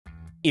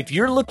If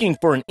you're looking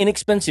for an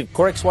inexpensive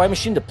CoreXY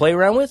machine to play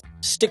around with,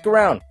 stick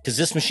around, because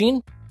this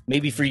machine may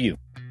be for you.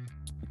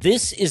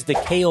 This is the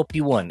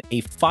KLP1,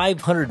 a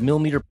 500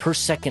 millimeter per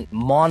second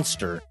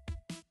monster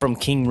from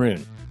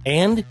Kingroon,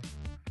 and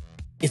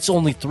it's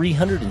only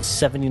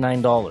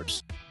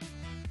 $379.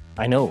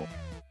 I know,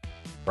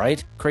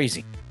 right?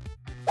 Crazy.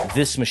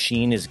 This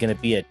machine is going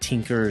to be a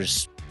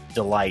tinker's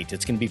delight.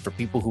 It's going to be for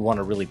people who want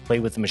to really play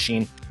with the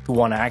machine, who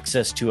want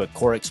access to a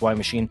CoreXY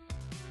machine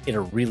at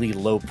a really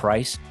low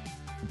price.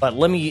 But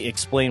let me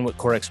explain what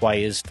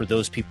CoreXY is for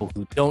those people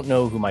who don't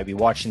know, who might be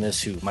watching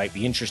this, who might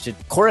be interested.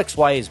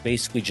 CoreXY is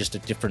basically just a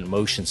different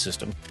motion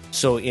system.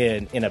 So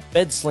in a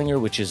bed slinger,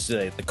 which is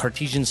the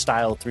Cartesian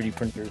style 3D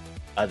printer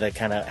that I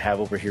kind of have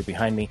over here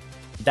behind me,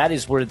 that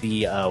is where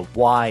the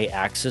Y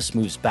axis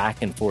moves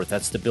back and forth.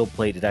 That's the build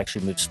plate. It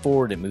actually moves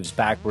forward, it moves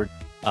backward.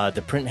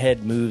 The print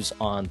head moves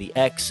on the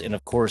X, and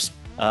of course,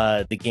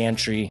 the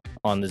gantry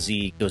on the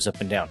Z goes up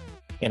and down.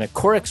 In a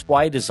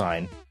CoreXY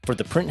design, for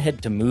the print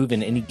head to move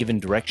in any given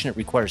direction, it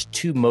requires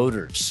two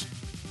motors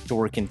to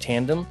work in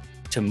tandem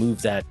to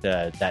move that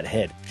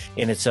head.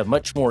 And it's a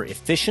much more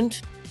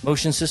efficient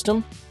motion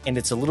system, and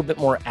it's a little bit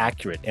more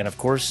accurate. And of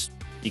course,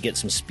 you get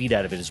some speed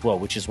out of it as well,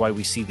 which is why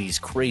we see these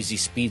crazy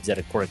speeds out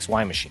of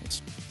CoreXY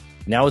machines.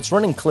 Now it's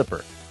running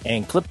Klipper,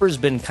 and Klipper's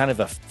been kind of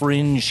a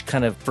fringe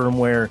kind of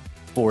firmware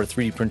for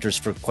 3D printers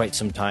for quite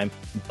some time,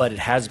 but it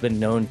has been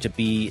known to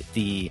be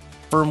the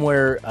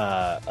firmware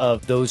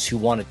of those who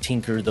want to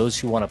tinker, those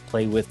who want to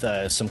play with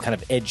some kind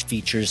of edge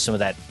features, some of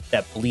that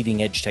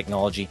bleeding edge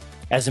technology.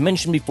 As I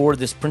mentioned before,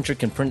 this printer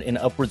can print in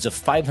upwards of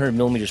 500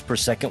 millimeters per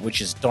second, which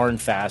is darn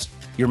fast.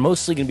 You're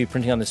mostly going to be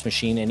printing on this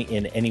machine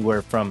in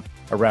anywhere from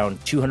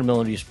around 200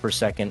 millimeters per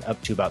second up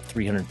to about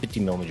 350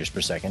 millimeters per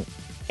second.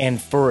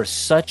 And for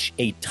such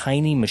a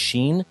tiny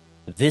machine,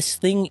 this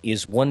thing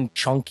is one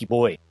chunky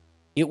boy.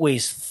 It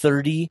weighs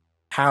 30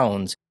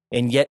 pounds,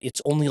 and yet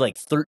it's only like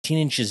 13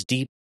 inches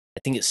deep. I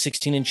think it's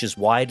 16 inches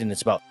wide, and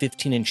it's about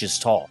 15 inches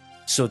tall.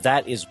 So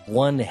that is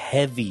one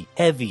heavy,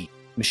 heavy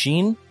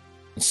machine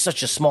in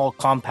such a small,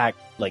 compact,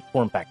 like,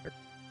 form factor.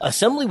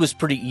 Assembly was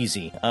pretty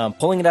easy.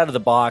 Pulling it out of the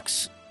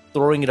box,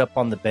 throwing it up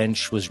on the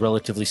bench was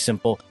relatively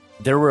simple.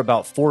 There were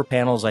about 4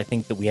 panels, I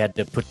think, that we had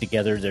to put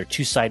together. There are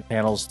 2 side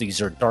panels.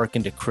 These are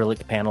darkened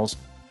acrylic panels.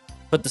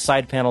 Put the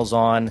side panels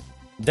on.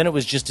 Then it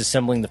was just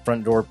assembling the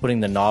front door, putting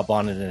the knob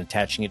on it and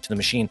attaching it to the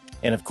machine,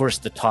 and of course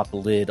the top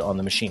lid on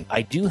the machine.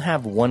 I do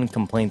have one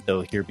complaint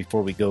though here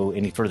before we go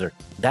any further.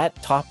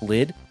 That top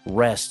lid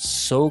rests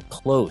so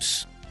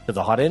close to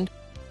the hot end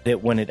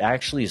that when it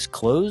actually is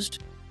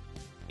closed,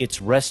 it's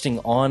resting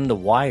on the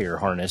wire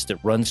harness that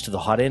runs to the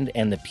hot end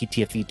and the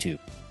PTFE tube.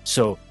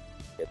 So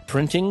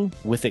printing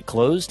with it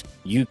closed,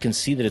 you can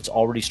see that it's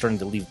already starting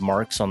to leave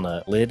marks on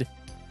the lid,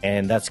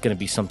 and that's going to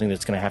be something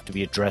that's going to have to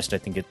be addressed, I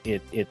think,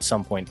 at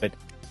some point. But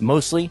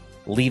mostly,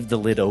 leave the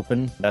lid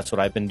open. That's what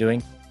I've been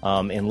doing,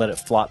 and let it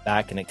flop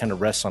back, and it kind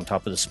of rests on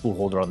top of the spool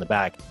holder on the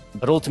back.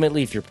 But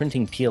ultimately, if you're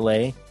printing PLA,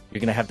 you're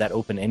going to have that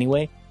open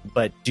anyway.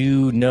 But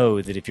do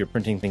know that if you're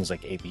printing things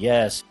like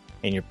ABS,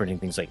 and you're printing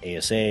things like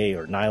ASA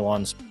or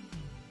nylons,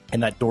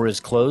 and that door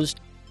is closed,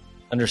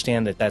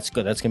 understand that that's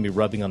good. That's going to be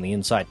rubbing on the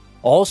inside.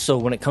 Also,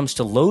 when it comes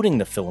to loading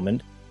the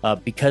filament,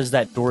 because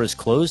that door is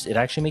closed, it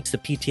actually makes the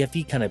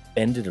PTFE kind of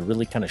bend at a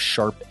really kind of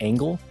sharp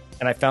angle.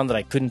 And I found that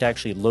I couldn't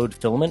actually load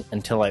filament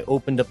until I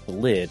opened up the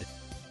lid,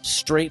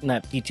 straightened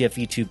that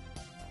PTFE tube,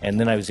 and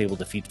then I was able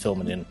to feed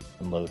filament in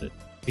and load it.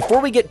 Before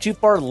we get too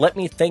far, let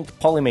me thank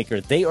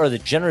Polymaker. They are the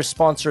generous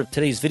sponsor of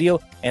today's video,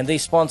 and they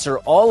sponsor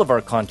all of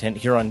our content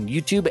here on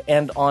YouTube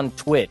and on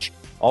Twitch.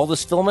 All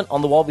this filament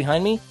on the wall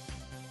behind me,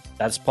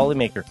 that's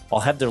Polymaker. I'll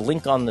have their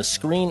link on the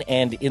screen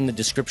and in the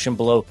description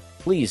below.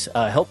 Please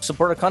help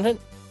support our content.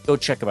 Go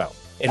check them out.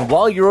 And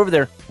while you're over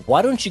there,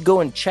 why don't you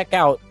go and check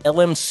out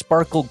LM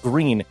Sparkle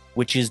Green,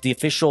 which is the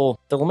official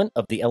filament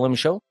of the LM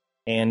show.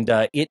 And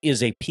it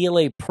is a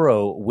PLA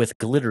Pro with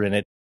glitter in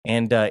it.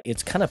 And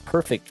it's kind of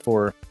perfect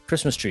for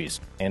Christmas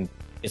trees. And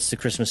it's the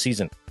Christmas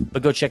season.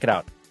 But go check it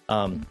out.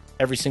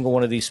 Every single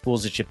one of these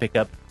spools that you pick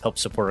up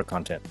helps support our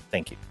content.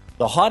 Thank you.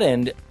 The hot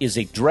end is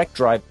a direct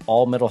drive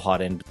all-metal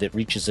hot end that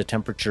reaches a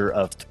temperature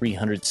of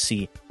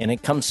 300°C. And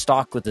it comes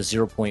stock with a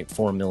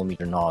 0.4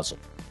 millimeter nozzle.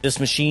 This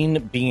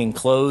machine, being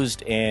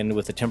enclosed and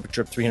with a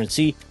temperature of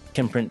 300°C,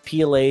 can print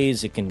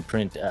PLAs, it can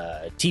print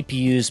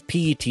TPUs,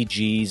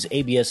 PETGs,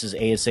 ABSs,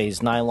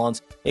 ASAs,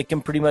 nylons. It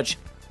can pretty much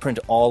print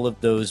all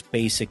of those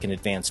basic and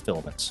advanced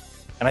filaments.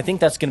 And I think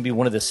that's going to be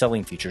one of the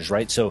selling features,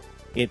 right? So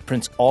it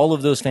prints all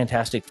of those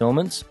fantastic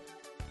filaments,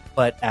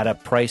 but at a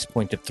price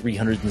point of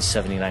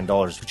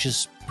 $379, which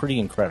is pretty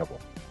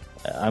incredible.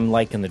 I'm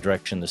liking the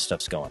direction this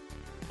stuff's going.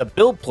 The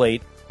build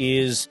plate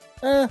is...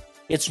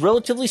 it's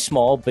relatively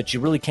small, but you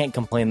really can't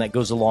complain. That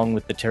goes along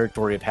with the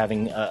territory of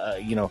having,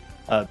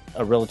 a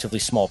relatively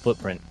small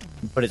footprint.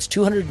 But it's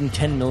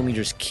 210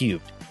 millimeters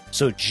cubed.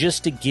 So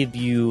just to give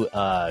you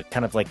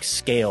kind of like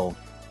scale,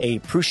 a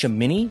Prusa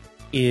Mini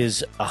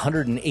is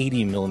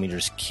 180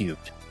 millimeters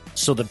cubed.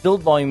 So the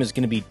build volume is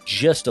going to be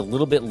just a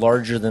little bit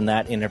larger than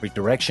that in every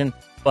direction.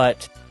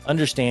 But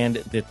understand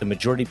that the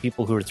majority of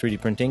people who are 3D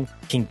printing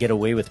can get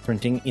away with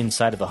printing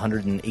inside of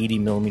 180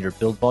 millimeter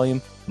build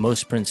volume.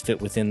 Most prints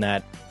fit within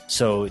that,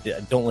 so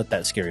don't let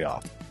that scare you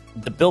off.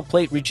 The build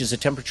plate reaches a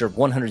temperature of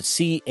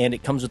 100°C, and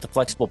it comes with a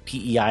flexible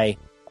PEI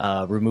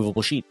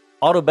removable sheet.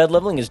 Auto bed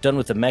leveling is done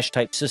with a mesh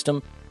type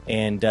system,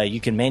 and you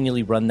can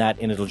manually run that,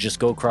 and it'll just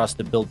go across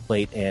the build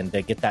plate and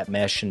get that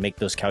mesh and make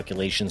those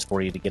calculations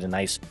for you to get a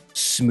nice,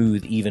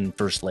 smooth, even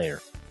first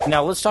layer.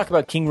 Now let's talk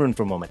about Kingroon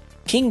for a moment.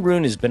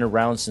 Kingroon has been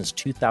around since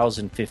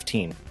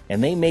 2015,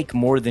 and they make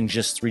more than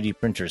just 3D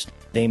printers.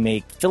 They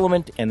make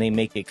filament and they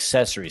make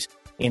accessories.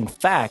 In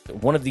fact,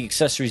 one of the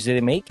accessories that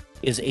they make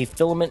is a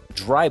filament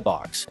dry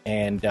box,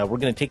 and we're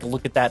going to take a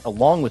look at that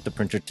along with the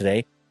printer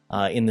today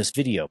in this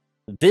video.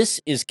 This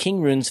is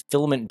Kingroon's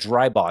Filament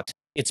Dry Box.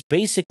 It's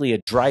basically a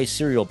dry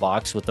cereal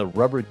box with a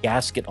rubber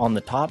gasket on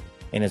the top,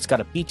 and it's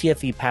got a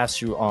PTFE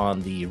pass-through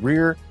on the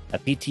rear, a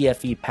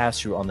PTFE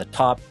pass-through on the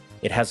top.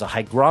 It has a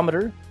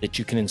hygrometer that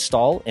you can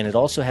install, and it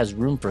also has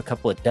room for a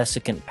couple of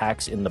desiccant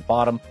packs in the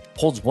bottom,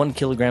 holds 1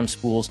 kilogram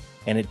spools,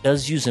 and it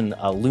does use an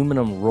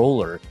aluminum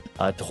roller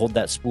to hold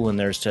that spool in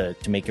there to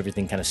make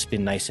everything kind of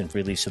spin nice and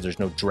freely so there's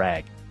no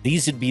drag.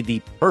 These would be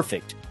the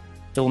perfect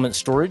filament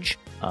storage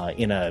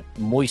in a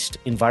moist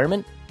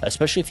environment,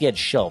 especially if you had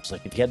shelves.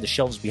 Like if you had the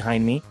shelves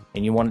behind me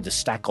and you wanted to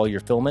stack all your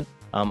filament,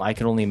 I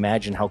can only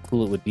imagine how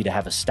cool it would be to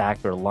have a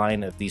stack or a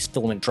line of these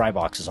filament dry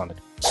boxes on it.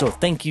 So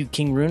thank you,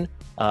 Kingroon,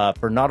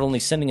 for not only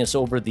sending us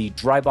over the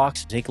dry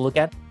box to take a look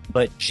at,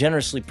 but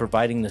generously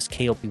providing this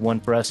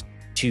KLP1 for us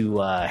to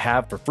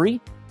have for free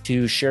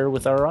to share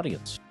with our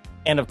audience.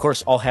 And of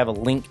course, I'll have a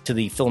link to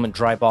the filament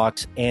dry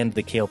box and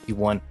the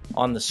KLP1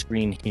 on the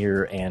screen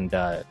here and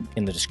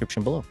in the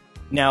description below.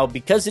 Now,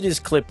 because it is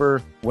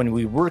Klipper, when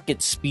we work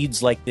at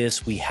speeds like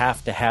this, we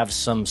have to have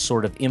some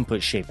sort of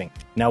input shaping.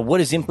 Now,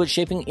 what is input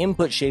shaping?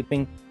 Input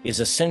shaping is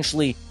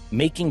essentially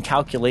making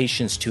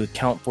calculations to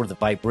account for the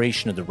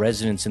vibration of the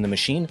resonance in the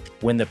machine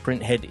when the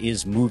print head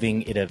is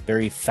moving at a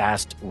very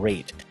fast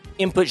rate.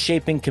 Input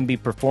shaping can be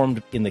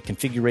performed in the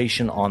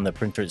configuration on the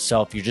printer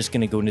itself. You're just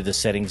going to go into the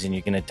settings and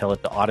you're going to tell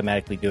it to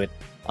automatically do it.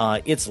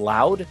 It's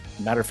loud.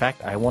 Matter of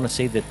fact, I want to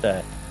say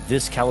that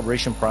this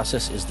calibration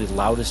process is the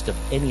loudest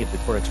of any of the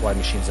CoreXY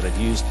machines that I've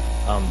used.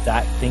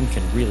 That thing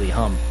can really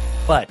hum,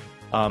 but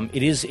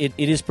it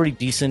is pretty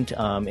decent,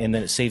 and then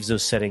it saves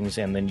those settings,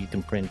 and then you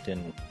can print,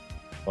 and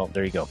well,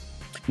 there you go.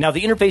 Now,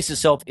 the interface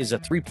itself is a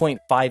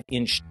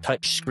 3.5-inch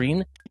touch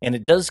screen, and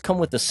it does come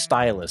with a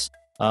stylus.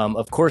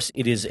 Of course,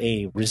 it is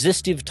a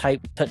resistive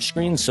type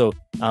touchscreen, so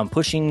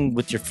pushing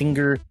with your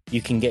finger,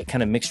 you can get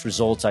kind of mixed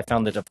results. I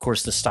found that, of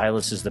course, the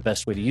stylus is the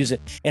best way to use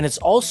it, and it's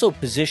also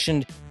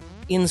positioned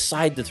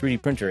inside the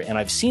 3D printer. And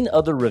I've seen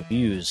other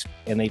reviews,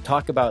 and they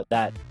talk about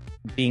that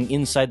being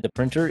inside the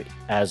printer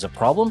as a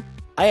problem.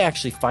 I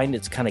actually find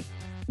it's kind of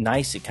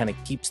nice. It kind of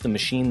keeps the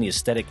machine, the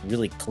aesthetic,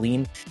 really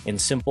clean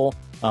and simple.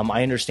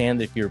 I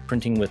understand that if you're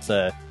printing with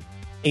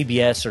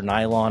ABS or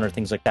nylon or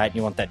things like that, and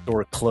you want that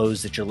door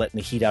closed, that you're letting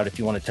the heat out if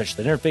you want to touch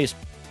the interface,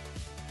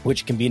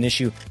 which can be an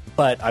issue.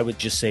 But I would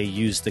just say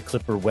use the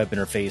Klipper web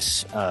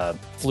interface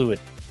fluid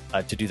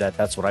to do that.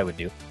 That's what I would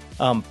do.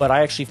 But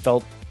I actually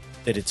felt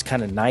that it's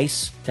kind of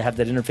nice to have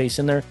that interface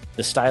in there.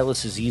 The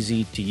stylus is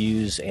easy to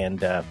use,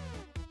 and I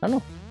don't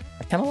know,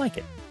 I kind of like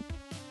it.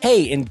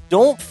 Hey, and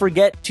don't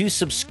forget to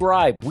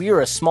subscribe. We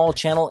are a small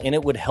channel, and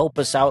it would help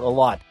us out a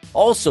lot.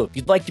 Also, if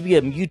you'd like to be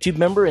a YouTube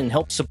member and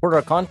help support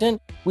our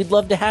content, we'd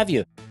love to have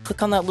you.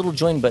 Click on that little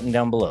join button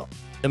down below.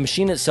 The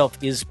machine itself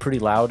is pretty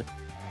loud.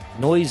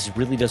 Noise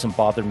really doesn't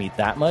bother me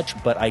that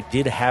much, but I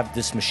did have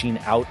this machine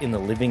out in the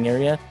living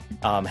area,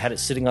 had it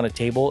sitting on a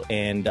table,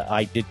 and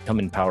I did come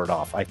and power it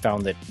off. I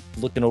found that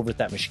looking over at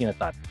that machine, I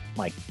thought,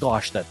 my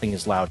gosh, that thing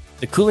is loud.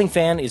 The cooling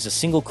fan is a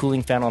single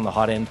cooling fan on the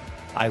hot end.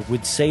 I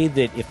would say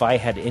that if I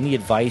had any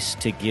advice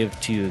to give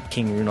to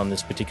Kingroon on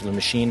this particular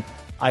machine,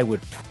 I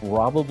would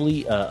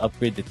probably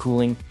upgrade the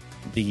cooling.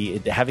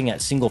 Having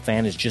that single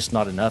fan is just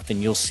not enough,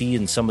 and you'll see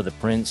in some of the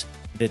prints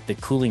that the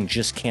cooling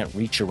just can't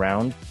reach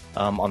around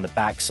on the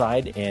back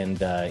side, and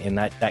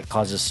that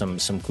causes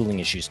some cooling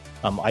issues.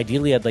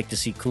 Ideally, I'd like to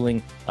see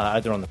cooling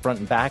either on the front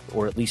and back,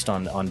 or at least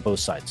on both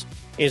sides.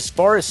 As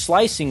far as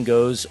slicing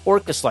goes,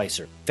 Orca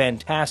Slicer,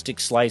 fantastic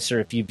slicer.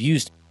 If you've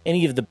used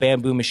any of the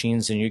bamboo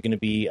machines, and you're going to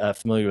be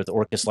familiar with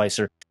Orca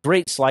Slicer,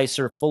 great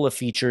slicer, full of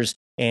features,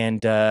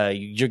 and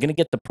you're going to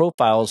get the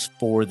profiles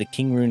for the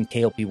Kingroon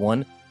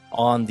KLP1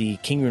 on the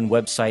Kingroon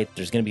website.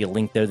 There's going to be a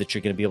link there that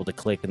you're going to be able to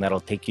click, and that'll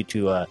take you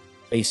to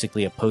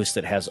basically a post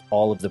that has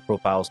all of the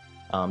profiles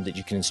that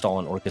you can install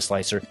on Orca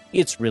Slicer.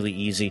 It's really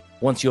easy.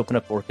 Once you open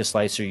up Orca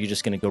Slicer, you're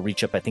just going to go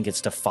reach up, I think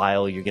it's to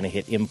File, you're going to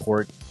hit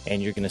Import, and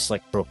you're going to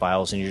select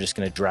Profiles, and you're just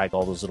going to drag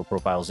all those little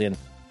profiles in.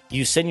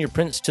 You send your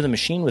prints to the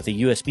machine with a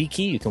USB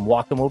key. You can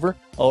walk them over,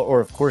 or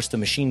of course, the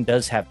machine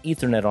does have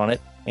Ethernet on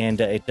it, and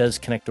it does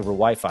connect over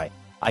Wi-Fi.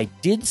 I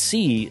did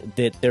see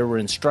that there were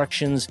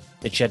instructions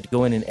that you had to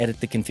go in and edit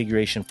the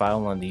configuration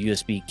file on the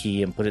USB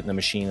key and put it in the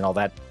machine and all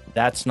that.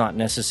 That's not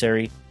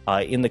necessary.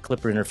 In the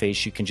Klipper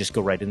interface, you can just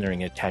go right in there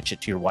and attach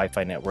it to your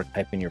Wi-Fi network,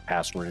 type in your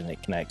password, and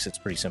it connects. It's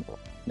pretty simple.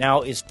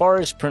 Now, as far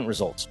as print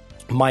results,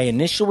 my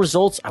initial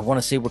results, I want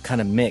to say, were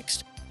kind of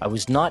mixed. I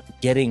was not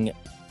getting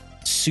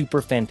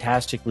super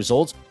fantastic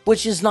results,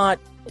 which is not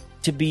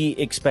to be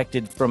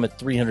expected from a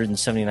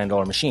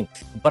 $379 machine.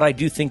 But I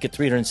do think at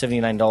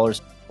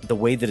 $379, the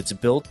way that it's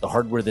built, the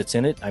hardware that's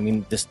in it, I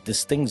mean,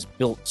 this thing's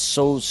built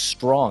so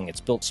strong.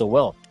 It's built so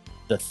well.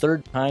 The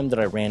third time that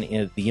I ran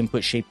the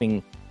input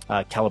shaping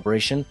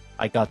calibration,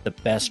 I got the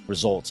best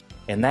results.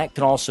 And that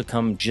can also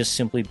come just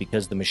simply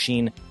because the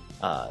machine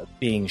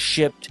being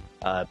shipped,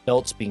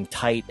 belts being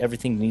tight,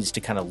 everything needs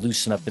to kind of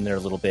loosen up in there a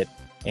little bit.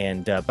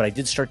 And but I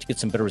did start to get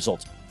some better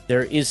results.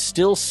 There is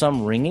still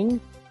some ringing,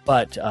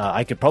 but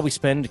I could probably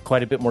spend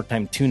quite a bit more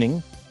time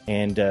tuning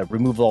and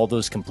remove all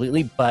those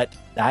completely. But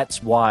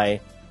that's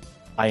why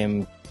I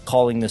am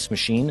calling this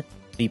machine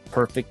the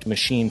perfect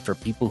machine for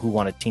people who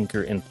want to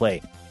tinker and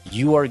play.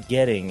 You are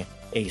getting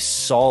a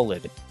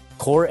solid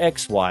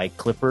CoreXY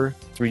Klipper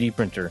 3D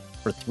printer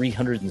for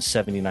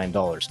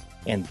 $379.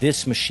 And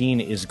this machine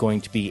is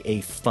going to be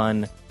a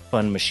fun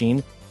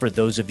machine for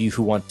those of you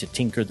who want to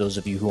tinker, those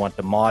of you who want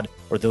to mod,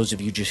 or those of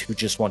you who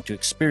just want to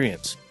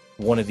experience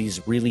one of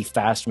these really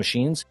fast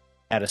machines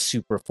at a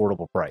super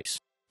affordable price.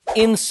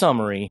 In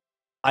summary,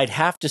 I'd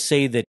have to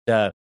say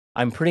that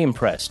I'm pretty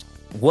impressed.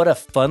 What a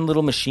fun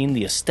little machine.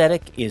 The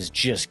aesthetic is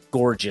just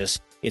gorgeous.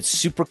 It's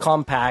super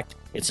compact.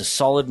 It's a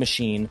solid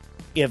machine.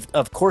 If,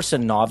 of course, a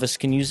novice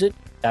can use it,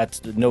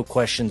 that's no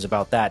questions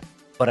about that.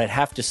 But I'd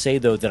have to say,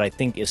 though, that I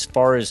think as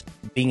far as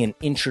being an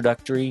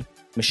introductory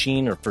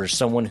machine, or for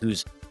someone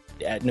who's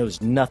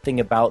knows nothing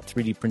about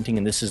 3D printing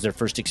and this is their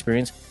first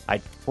experience,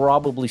 I'd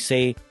probably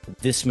say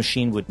this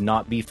machine would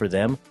not be for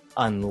them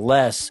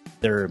unless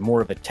they're more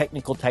of a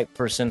technical type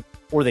person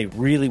or they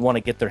really want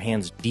to get their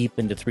hands deep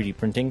into 3D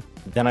printing.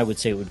 Then I would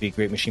say it would be a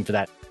great machine for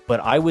that.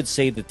 But I would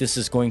say that this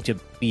is going to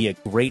be a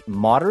great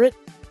moderate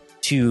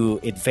to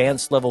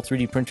advanced level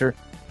 3D printer.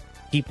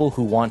 People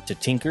who want to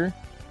tinker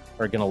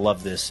are going to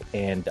love this,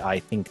 and I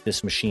think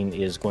this machine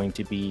is going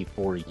to be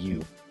for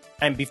you.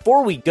 And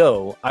before we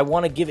go, I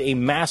want to give a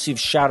massive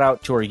shout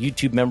out to our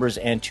YouTube members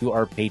and to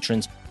our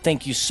patrons.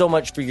 Thank you so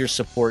much for your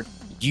support.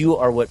 You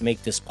are what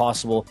make this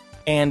possible.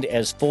 And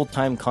as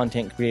full-time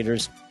content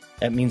creators,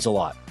 that means a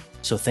lot.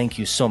 So thank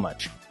you so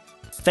much.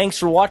 Thanks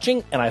for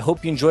watching, and I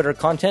hope you enjoyed our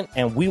content,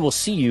 and we will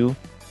see you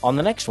on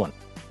the next one.